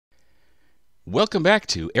Welcome back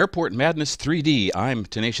to Airport Madness 3D. I'm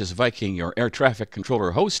Tenacious Viking, your air traffic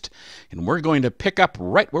controller host, and we're going to pick up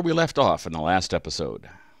right where we left off in the last episode.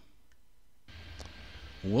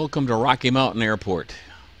 Welcome to Rocky Mountain Airport.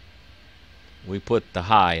 We put the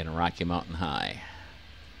high in Rocky Mountain High.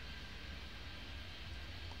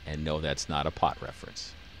 And no, that's not a pot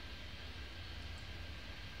reference.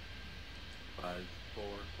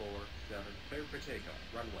 5447, clear for takeoff.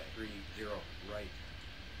 Runway 30, right.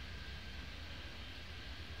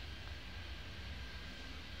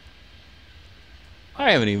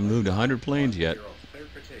 I haven't even moved 100 planes yet.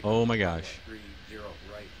 Oh my gosh. 30,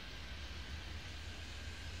 right.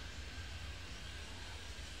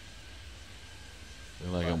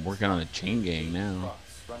 Feel like I'm working on a chain gang now. Cross,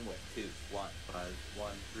 runway 21,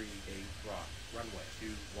 138, cross, runway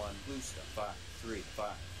 21, blue stuff, 53,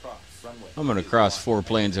 cross, runway. I'm going to cross 4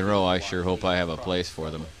 planes in a row. I sure hope I have a place for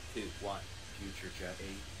them. 21, future jet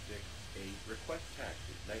 868, request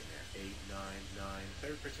taxi, nightmare 899,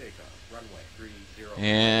 clear for takeoff, runway 30.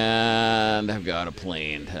 And I've got a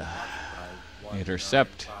plane to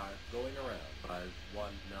intercept. Going around,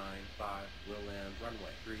 5195, will land,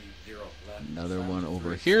 runway 30 left. Another one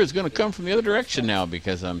over here is going to come from the other direction now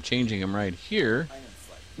because I'm changing them right here.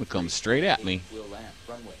 It'll come straight at me.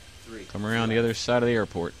 Come around the other side of the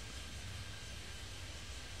airport.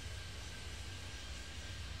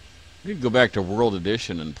 We could go back to World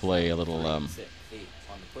Edition and play a little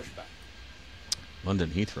London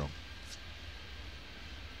Heathrow.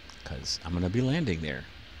 Because I'm going to be landing there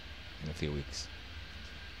in a few weeks.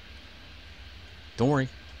 Don't worry,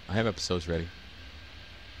 I have episodes ready.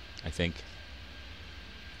 I think.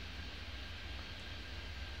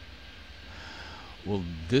 Well,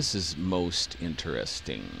 this is most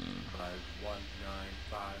interesting.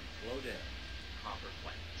 5195, low down. Hopper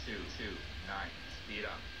flight 229, speed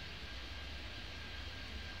up.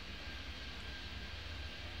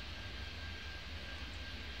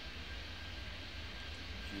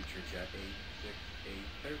 Future jet 868,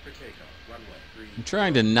 clear for takeoff, runway 30. I'm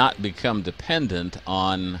trying to not become dependent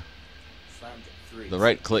on the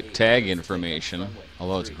right-click tag information,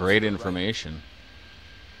 although it's great information.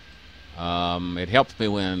 It helps me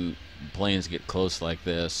when planes get close like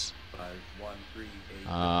this,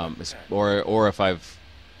 or if I've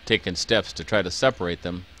taken steps to try to separate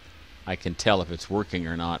them, I can tell if it's working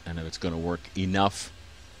or not, and if it's going to work enough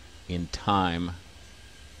in time.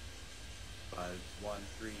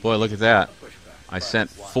 Boy, look at that. I sent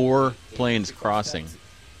 4 planes crossing,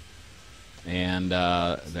 and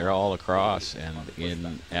they're all across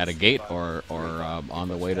and at a gate or on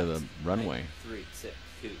the way to the runway.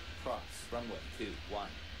 362, cross, runway 21.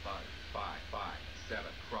 5557,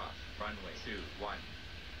 cross, runway 21.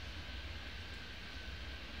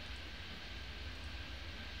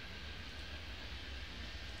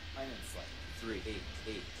 Island flight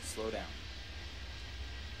 388, slow down.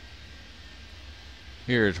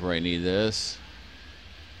 Here's where I need this.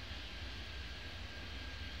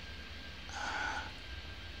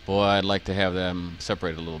 Boy, I'd like to have them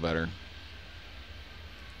separated a little better.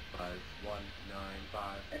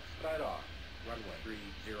 5195, expedite off, runway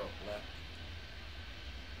 30 left.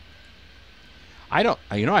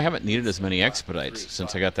 I haven't needed as many expedites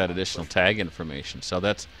since I got that additional tag information. So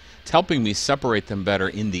it's helping me separate them better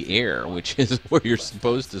in the air, which is where you're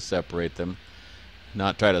supposed to separate them.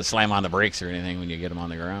 Not try to slam on the brakes or anything when you get them on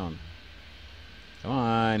the ground. Come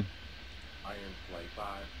on. Iron flight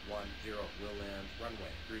 510 will land, runway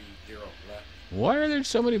 30 left. Why are there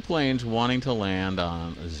so many planes wanting to land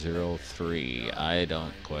on 03? I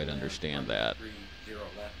don't quite understand that. 30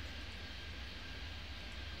 left.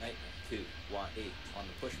 Nightmare 218 on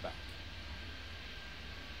the pushback.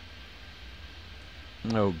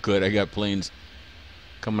 Oh, good. I got planes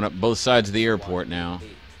coming up both sides of the airport now.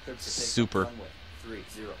 Super.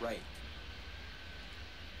 30 right.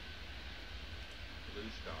 Blue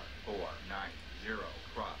Star 490,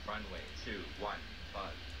 cross, runway 21.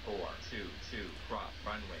 Buzz 422, cross,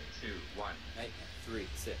 runway 21. Nightmare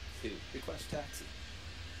 362, request taxi.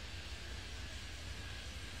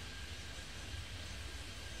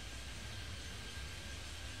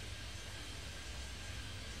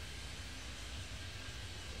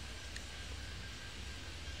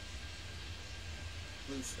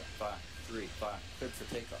 Blue Star 535, cleared for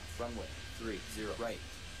takeoff, runway 30 right.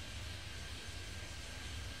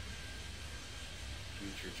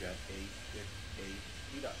 Future jet 868,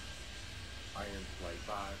 speed up. Iron flight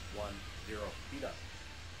 510, speed up.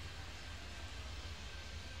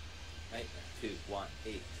 Nightmare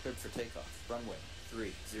 218, cleared for takeoff, runway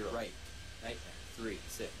 30 right. Nightmare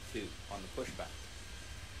 362 on the pushback.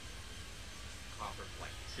 Copper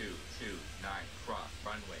flight 229, cross,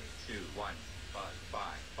 runway 21. Buzz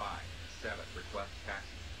 557. Request taxi.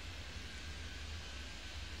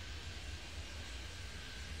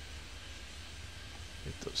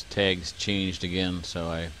 Get those tags changed again so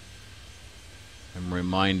I am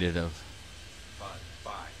reminded of Buzz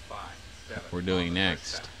 557. what we're doing on the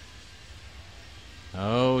next. pushback.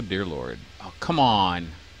 Oh, dear Lord. Oh, come on.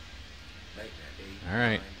 Nightmare 8, All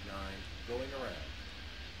right. 9, 9, going around.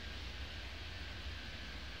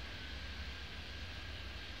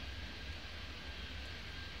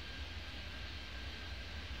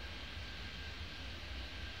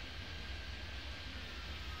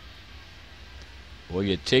 Well,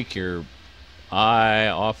 you take your eye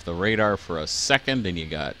off the radar for a second and you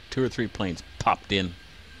got 2 or 3 planes popped in,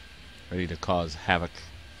 ready to cause havoc.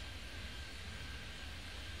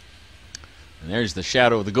 And there's the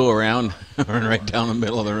shadow of the go-around, right down the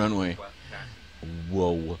middle of the runway. Request taxi.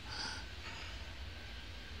 Whoa.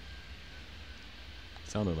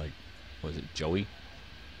 Sounded like, was it Joey?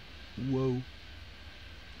 Whoa.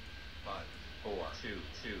 Buzz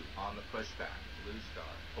 422 on the pushback. Blue Star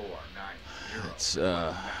 490. Let's,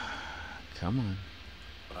 come on.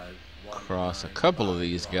 Buzz 1, Cross a 9, couple of 5,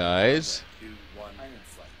 these runway guys. 2, 1. Iron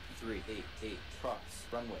flight 388 cross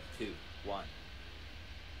runway 21.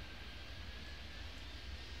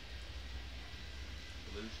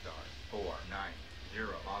 Blue Star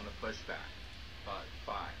 490 on the pushback. Buzz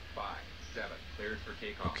 557 cleared for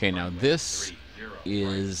takeoff. Okay, now Runway this 30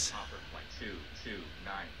 is right. Hopper flight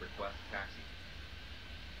 229. Request taxi.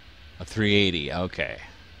 a 380. Okay.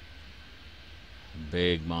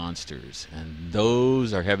 Big monsters. And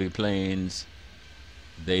those are heavy planes.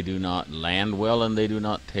 They do not land well and they do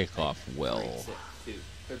not take off well. 362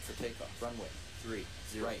 cleared for takeoff runway 30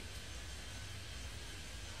 right.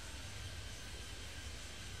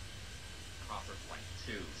 Hopper flight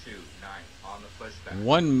 229 on the pushback.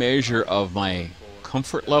 One measure of my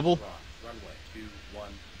comfort level Runway 2, 1.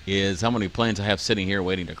 is how many planes I have sitting here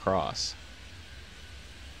waiting to cross.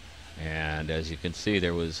 And as you can see,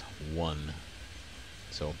 there was one.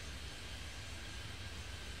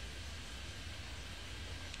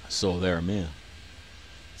 So there I'm in.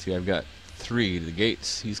 See, I've got 3 to the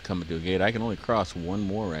gates. He's coming to a gate. I can only cross 1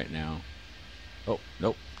 more right now. Oh,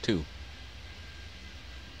 nope, 2.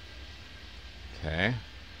 Okay.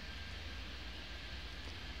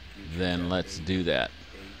 Future Then Jet let's 8, do that.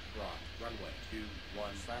 8, cross. Runway 2, 1.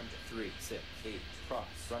 Slam to 368 cross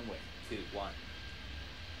runway 21.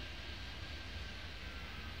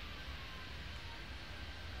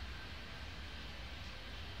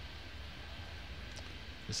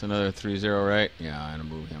 Just another 3-0, right? Yeah, I'm gonna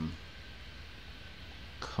move him.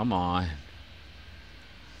 Come on.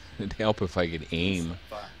 It'd help if I could aim.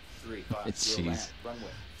 535 Jeez. will land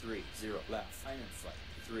runway 30 left. Iron flight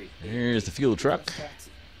 388. Here's the fuel truck. Request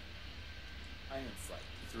taxi. Iron flight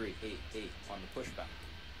 388 on the pushback.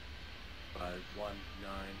 Buzz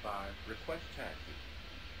 195. Request taxi.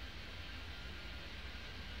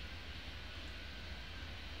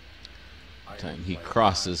 Time he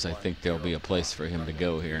crosses, I think there'll be a place for him to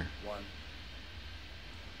go here. 1.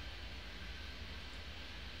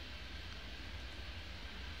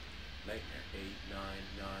 Nightmare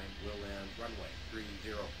 899 will land runway 30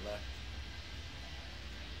 left.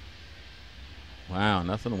 Wow,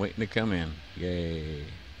 nothing waiting to come in. Yay.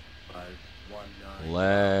 Buzz 195.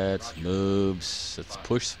 Let's Roger. move. Let's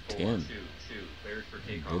push some 10. 422 cleared for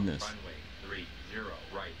takeoff. Goodness. Runway 30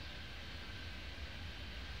 right.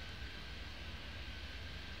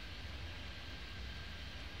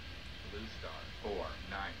 Blue Star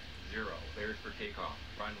 490 cleared for takeoff.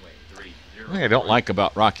 Runway 30 The thing I don't like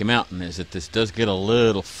about Rocky Mountain is that this does get a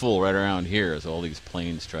little full right around here as all these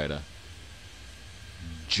planes try to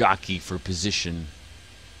jockey for position.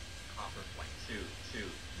 Hopper flight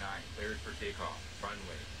 229 cleared for takeoff.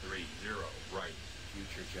 Runway 30 right.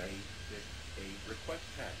 Future Jet 868. Request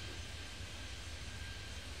taxi.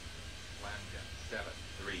 Lambda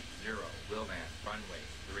 730 will land. Runway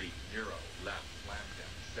 30 left. Lambda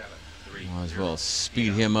 730. Might as well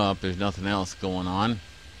speed him up. There's nothing else going on.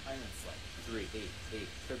 Iron flight 388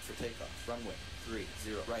 cleared for takeoff runway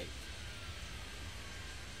 30 right.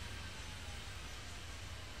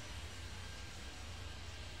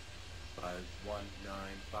 Buzz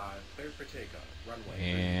 195. Clear for takeoff. Runway 30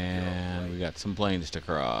 And right. we got some planes to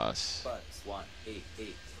cross. Buzz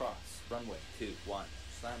 188 cross runway 21.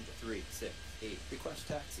 Slam to 368 request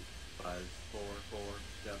taxi. Buzz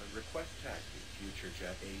 447. Request taxi. Future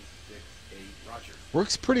Jet 868. Roger.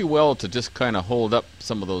 Works pretty well to just kind of hold up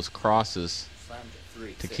some of those crosses Slam to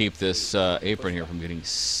 3 to keep this apron here from getting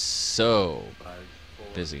so Buzz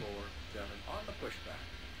busy. 447. On the pushback.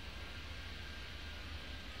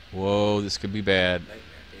 Whoa, this could be bad. Nightmare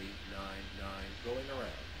 899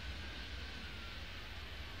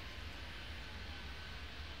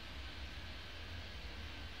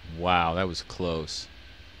 Wow, that was close.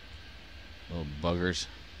 Little buggers.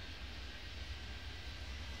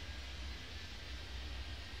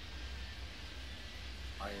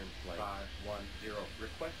 Iron Flight 510.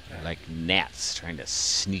 Request taxi. Like gnats trying to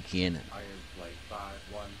sneak in and Iron Flight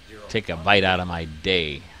 510. take a bite out of my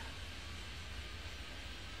day.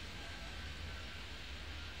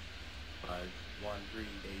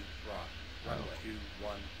 5138 Rock. Runway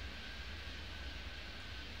 21.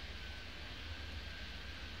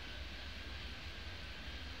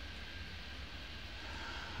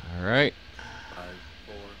 All right.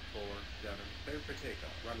 5447. Clear for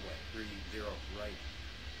takeoff. Runway 30 right.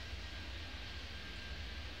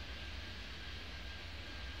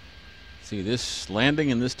 See, this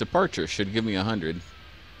landing and this departure should give me 100.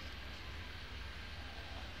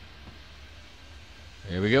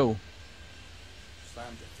 There we go. Slam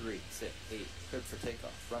to 3, 6, 8. Cleared for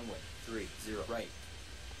takeoff. Runway 30 right.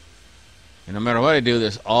 And no matter what I do,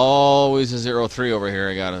 there's always a 03 over here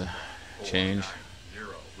I gotta change.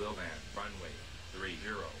 490, will land, runway 30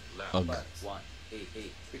 left. Ugh. Buzz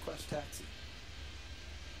 188. Request taxi.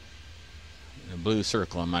 A blue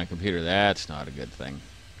circle on my computer, that's not a good thing.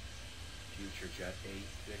 Future Jet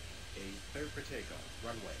 868. Clear for takeoff.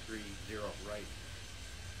 Runway 30 right.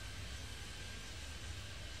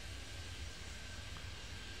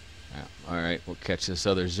 Yeah, all right, we'll catch this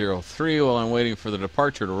other 03 while I'm waiting for the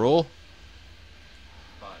departure to roll.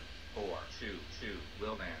 5422,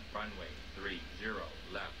 will land, runway 30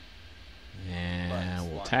 left. And Buzz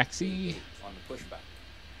we'll taxi. 188 on the pushback.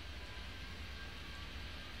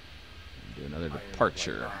 Do another Iron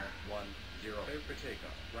departure. Flight 510. Clear for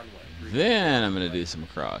takeoff. Runway 30 Then I'm going to do some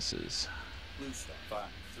crosses. Blue Star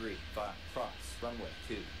 535. Cross. Runway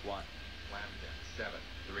 21. Lambda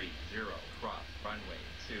 730, cross, runway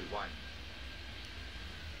 21.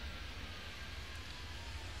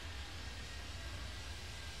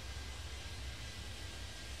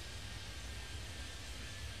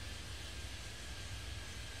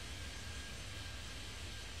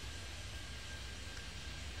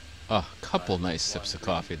 Oh, a couple nice sips of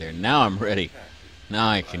coffee there. Now I'm ready. Now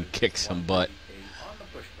I can kick some butt. On the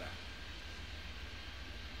pushback.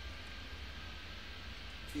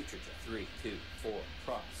 Future Jet 324.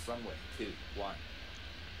 Cross. Runway 21.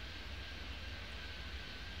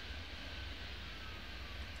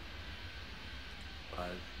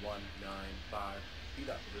 Buzz 195. Speed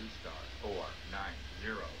up. Blue Star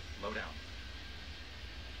 490, slow down.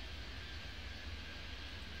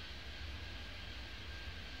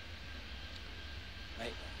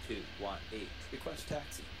 Nightmare 218. Request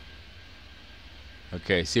taxi.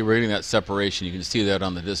 Okay, see, we're getting that separation. You can see that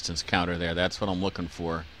on the distance counter there. That's what I'm looking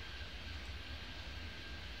for.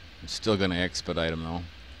 I'm still going to expedite them, though,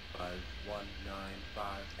 Buzz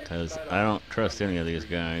 195. because I don't trust any of these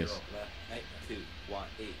guys. Nightmare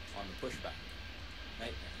 218 on the pushback.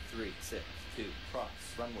 Nightmare 362. Cross.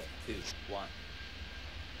 Runway 21.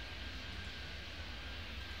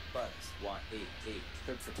 Buzz 188.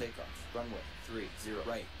 Cleared for takeoff. Runway 30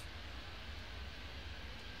 right.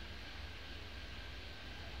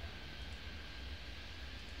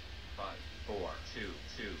 Buzz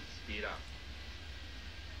 422, speed up.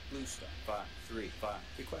 Blue Star 535.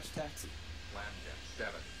 Request taxi. Lambda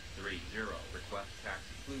 730, request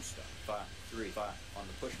taxi. Blue Star 535 on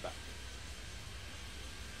the pushback.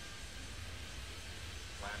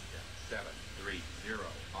 Lambda 730,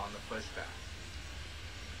 on the pushback.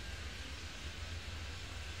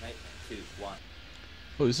 Nightmare 21.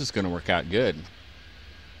 Oh, this is going to work out good.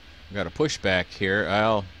 We got a pushback here.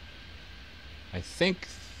 I think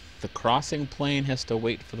the crossing plane has to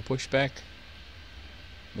wait for the pushback.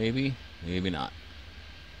 Maybe, maybe not.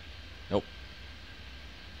 Nope.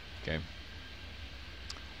 Okay.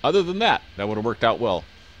 Other than that, that would have worked out well.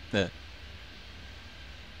 Eh.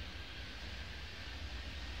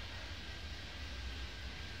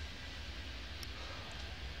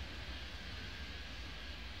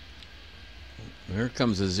 Here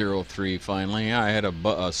comes a 03 finally. I had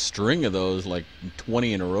a string of those, like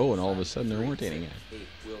 20 in a row, and all of a sudden there weren't any.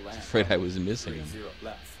 Will land. Afraid I was missing them. 30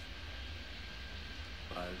 left.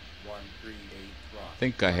 Buzz 138. Cross. I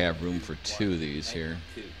think I have room for two of these here.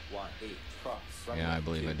 218. Cross. Yeah, I Runway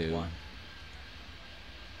believe I do. 21.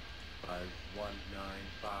 Buzz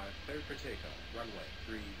 195. Clear for takeoff. Runway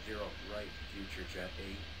 30 right. Future Jet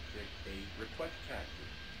 868. Request taxi.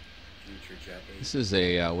 Future Jet 8. This is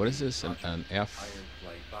a, what is this? An F? Iron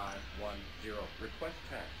Flight 510. Request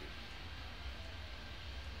taxi.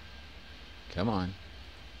 Come on.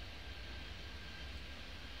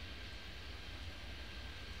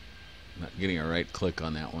 Not getting a right click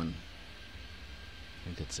on that one. I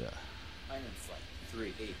think it's a Iron Flight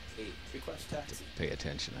 388. Request taxi. Pay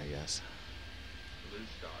attention, I guess. Blue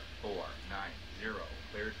Star 490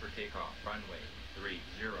 cleared for takeoff. Runway 30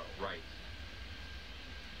 right.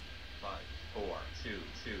 Buzz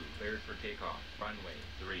 422 cleared for takeoff. Runway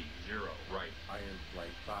 30 right. Iron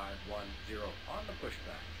Flight 510 on the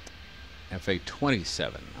pushback.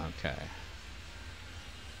 FA-27, okay.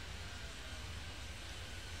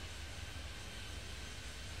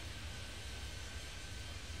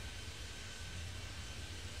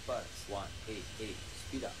 Buzz 188.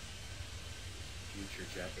 Speed up. Future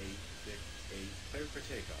Jet 868 cleared for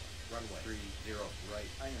takeoff. Runway 30 right.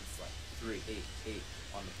 Iron Flight 388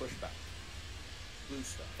 on the pushback. Blue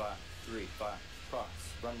Star 535. Cross.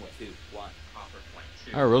 Runway 21. Copper Point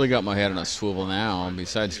 2. I really got my head on a swivel now.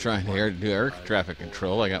 Besides trying to do air traffic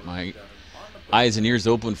control, I got my eyes and ears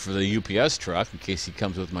open for the UPS truck in case he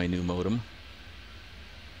comes with my new modem.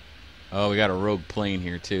 Oh, we got a rogue plane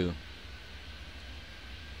here too.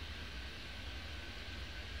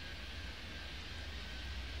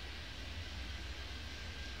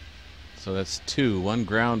 So that's two, one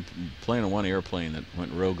ground plane and one airplane that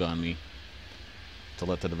went rogue on me, to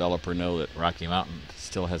let the developer know that Rocky Mountain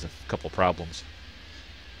still has a couple problems.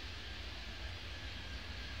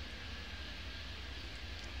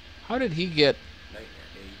 How did he get Nightmare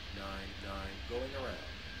 899 going around.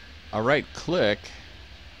 a right click?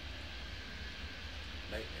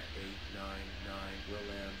 Nightmare 899 will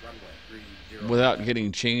land runway 30 Without right.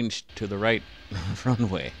 getting changed to the right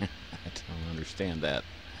runway? I don't understand that.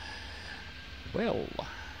 Well,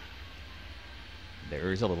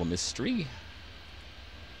 there's a little mystery.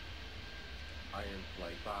 Iron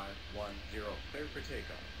Flight 510 cleared for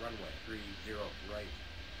takeoff. Runway 30 right.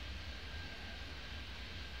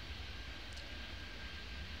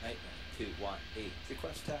 Nightmare 218.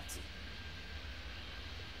 Request taxi.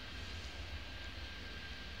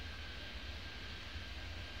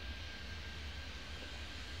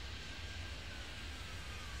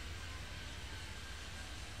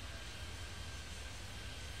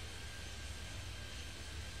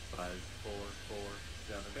 Buzz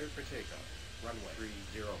 447 cleared for takeoff. Runway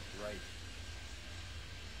 30 right.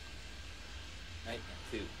 Nightmare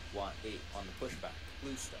 218 on the pushback.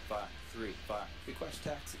 Blue Star 535. Request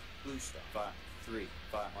taxi. Blue Star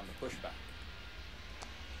 535 on the pushback.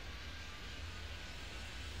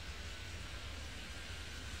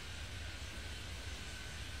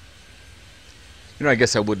 You know, I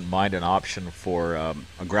guess I wouldn't mind an option for a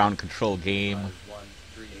ground control game, Buzz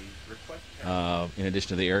 138 request taxi. in addition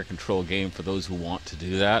to the air control game, for those who want to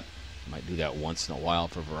do that. Might do that once in a while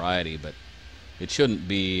for variety, but it shouldn't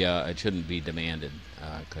be demanded,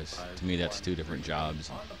 because to me that's two different jobs.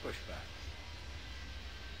 On the pushback.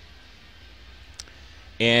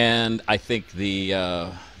 And I think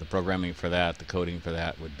the programming for that, the coding for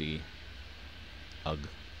that, would be ugh.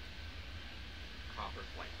 Copper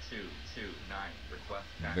Point 229 request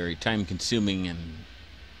taxi. Very time consuming, and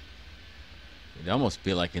it'd almost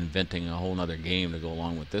be like inventing a whole nother game to go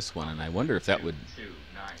along with this one. And I wonder if that would,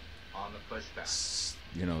 229 on the pushback.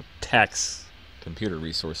 you know, tax computer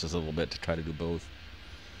resources a little bit to try to do both.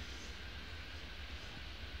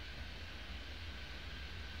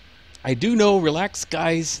 I do know, relax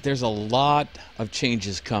guys, there's a lot of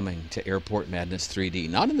changes coming to Airport Madness 3D.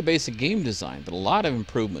 Not in the basic game design, but a lot of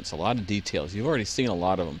improvements, a lot of details. You've already seen a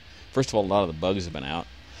lot of them. First of all, a lot of the bugs have been out.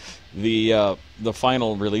 The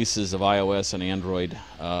final releases of iOS and Android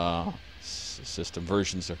system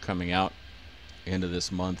versions are coming out end of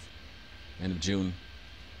this month, end of June.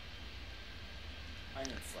 Iron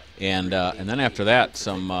Flight. And then after that,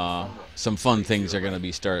 some fun things are going to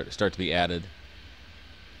be start to be added.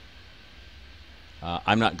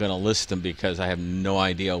 I'm not going to list them because I have no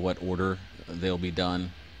idea what order they'll be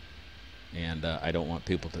done, and I don't want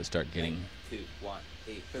people to start getting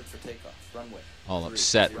 218. Cleared for takeoff. Runway. all 30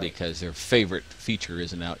 upset right. because their favorite feature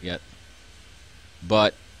isn't out yet.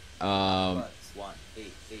 But Buzz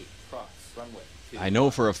 188. Cross. Runway. I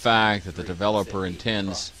know for a fact that the 3, developer 6,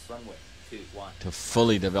 intends cross. Runway 21. to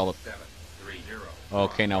fully develop. 730.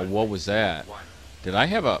 Okay, now what was that? 1. Did I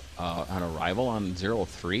have an arrival on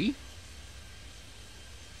 03?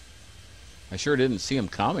 I sure didn't see him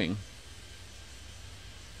coming.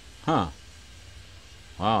 Huh.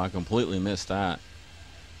 Wow, I completely missed that.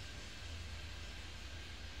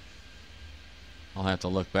 I'll have to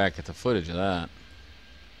look back at the footage of that.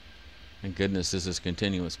 Thank goodness this is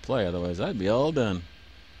continuous play, otherwise I'd be all done.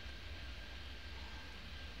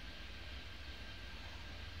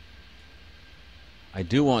 I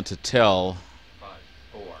do want to tell Buzz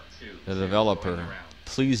 422 the developer, going around.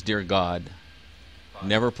 please, dear God, Buzz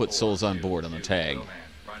never put souls on 422 board on the tag. will land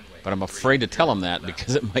runway But I'm afraid to tell him that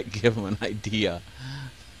because it might give him an idea.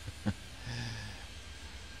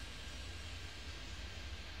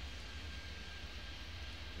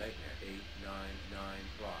 Nightmare 899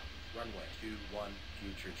 cross. Runway 21,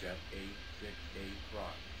 future jet 868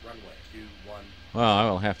 cross. Runway 21. Well, I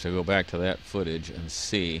will have to go back to that footage and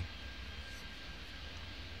see.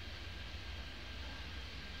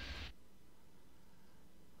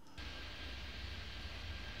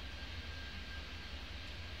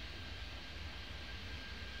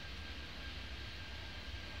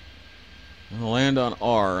 We'll land on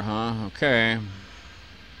R, huh? Okay.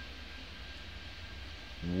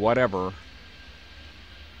 Whatever.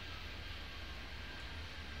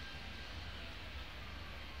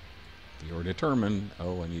 You're determined.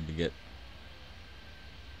 Oh, I need to get...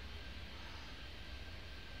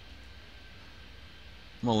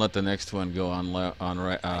 I'm going to let the next one go on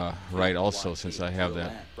right also, since I have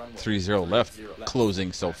that 3-0 left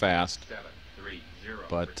closing so fast.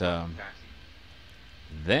 But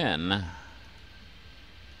then...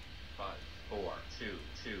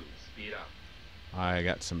 422, speed up. I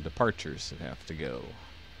got some departures that have to go.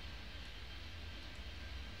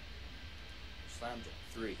 Slam jet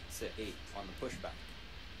 3, sit 8 on the pushback.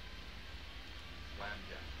 Slam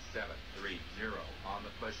jet 730 on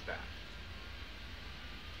the pushback.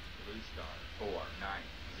 Blue Star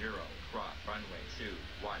 490, cross runway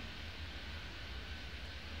 21.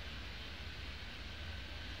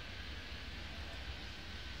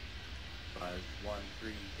 Five,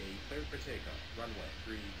 138, cleared for takeoff. Runway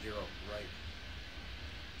 30 right.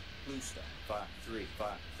 Blue Star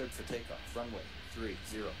 535, cleared for takeoff. Runway 30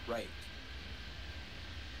 right.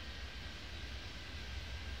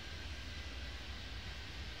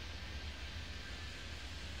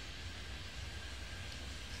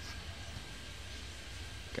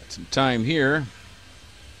 Got some time here.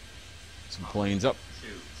 Some planes up.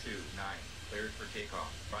 229, cleared for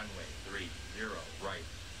takeoff. Runway 30 right.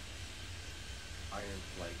 Iron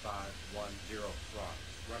flight 510 cross.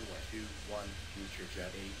 Runway 21, future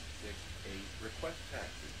jet 868, request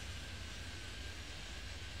taxi.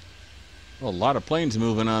 Well, a lot of planes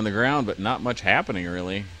moving on the ground, but not much happening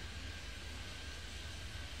really.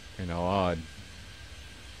 Kind of odd.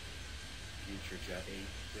 Future jet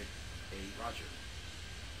 868, roger.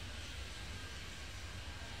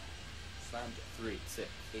 Slam jet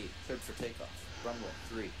 368, cleared for takeoff. Runway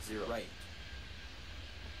 30 right.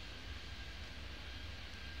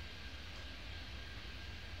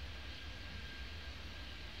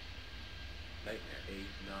 Nightmare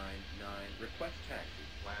 899, request taxi.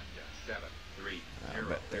 Slam jet 730. I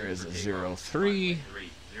bet there is a 03. 30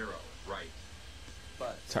 right.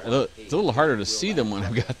 Buzz It's a little harder to see them when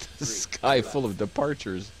I've got the sky full of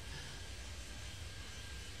departures.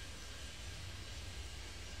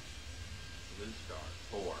 Blue Star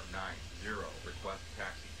 490, request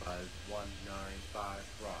taxi. Buzz 195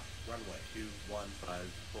 cross. Runway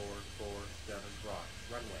 2154447 cross.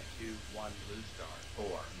 Runway 21. Blue Star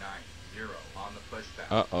 490 on the pushback.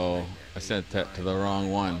 Uh-oh. I sent that to the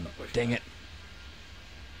wrong one. Dang it.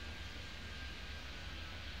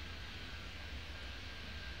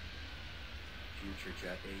 Future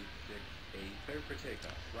jet 868, cleared for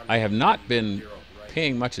takeoff. Runway I have not been 30 right.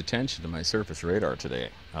 paying much attention to my surface radar today.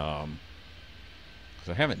 Because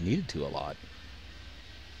I haven't needed to a lot.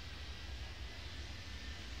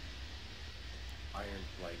 Iron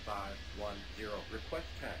flight 510, request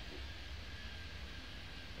taxi.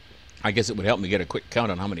 I guess it would help me get a quick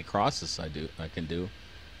count on how many crosses I can do.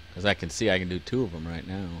 Because I can see I can do 2 of them right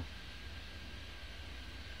now.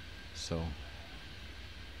 So...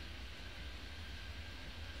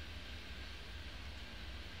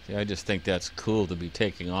 See, I just think that's cool to be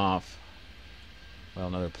taking off while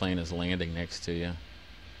another plane is landing next to you.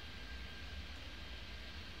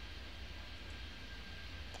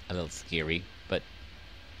 A little scary, but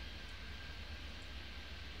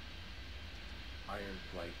Iron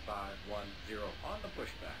flight 510 on the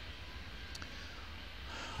pushback.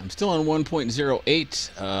 I'm still on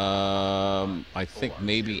 1.08. I think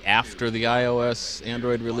maybe after the iOS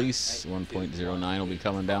Android release, 1.09 will be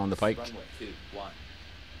coming down the pike. Runway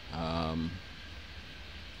 21.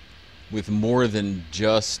 With more than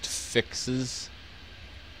just fixes.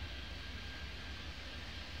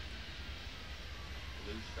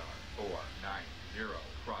 Blue Star 490,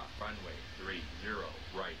 cross runway 30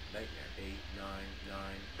 right. Nightmare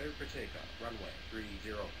 899, cleared for takeoff. Runway 30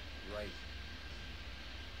 right.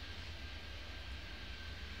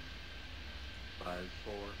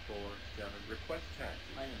 5447, request taxi.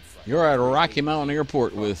 Iron flight You're at Rocky Mountain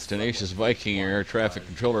Airport with Tenacious Viking Air Traffic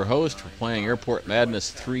Controller host for playing Airport Madness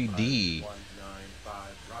 3D.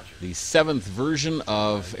 195, Roger. the 7th version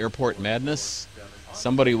of Airport Madness.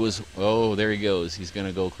 Somebody was, oh, there he goes. He's going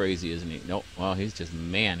to go crazy, isn't he? Nope. Well, he's just,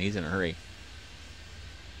 man, he's in a hurry.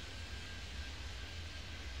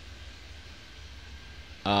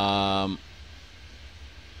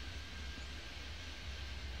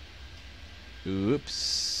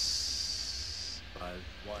 Oops.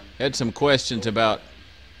 Had some questions about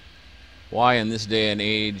why in this day and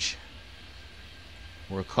age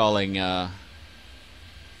we're calling, come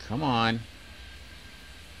on,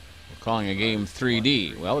 we're calling a game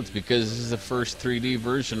 3D. Well, it's because this is the first 3D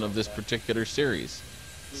version of this particular series.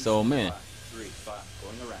 So, man. 3, 5,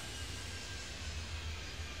 going around.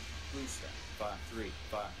 Blue star, 5, 3,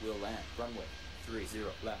 5, will land, runway, 30,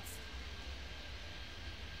 left.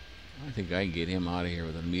 I think I can get him out of here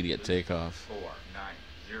with an immediate takeoff.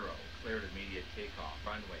 490, cleared immediate takeoff,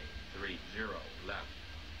 runway 30, left.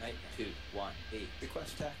 9218,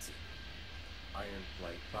 request taxi. Iron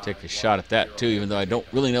flight. Take a shot at that too, even though I don't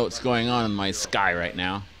really know what's going on in my sky right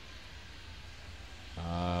now.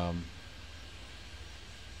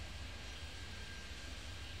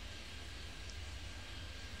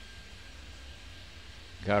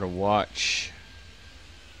 Gotta watch.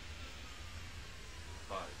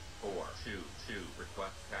 5422,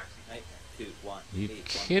 request taxi. 9218. Are you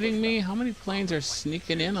kidding me? How many planes are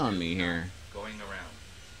sneaking in on me here? Going around.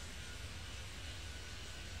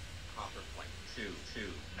 Copper plane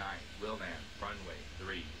 229, will land, runway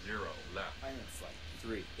 30, left. Iron flight,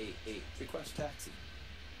 388, request taxi.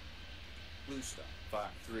 Blue star,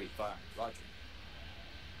 535, roger.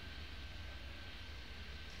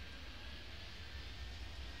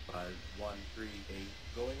 Buzz 138,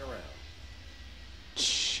 going around.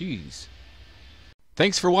 Jeez.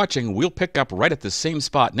 Thanks for watching. We'll pick up right at the same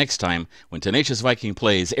spot next time when Tenacious Viking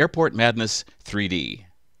plays Airport Madness 3D.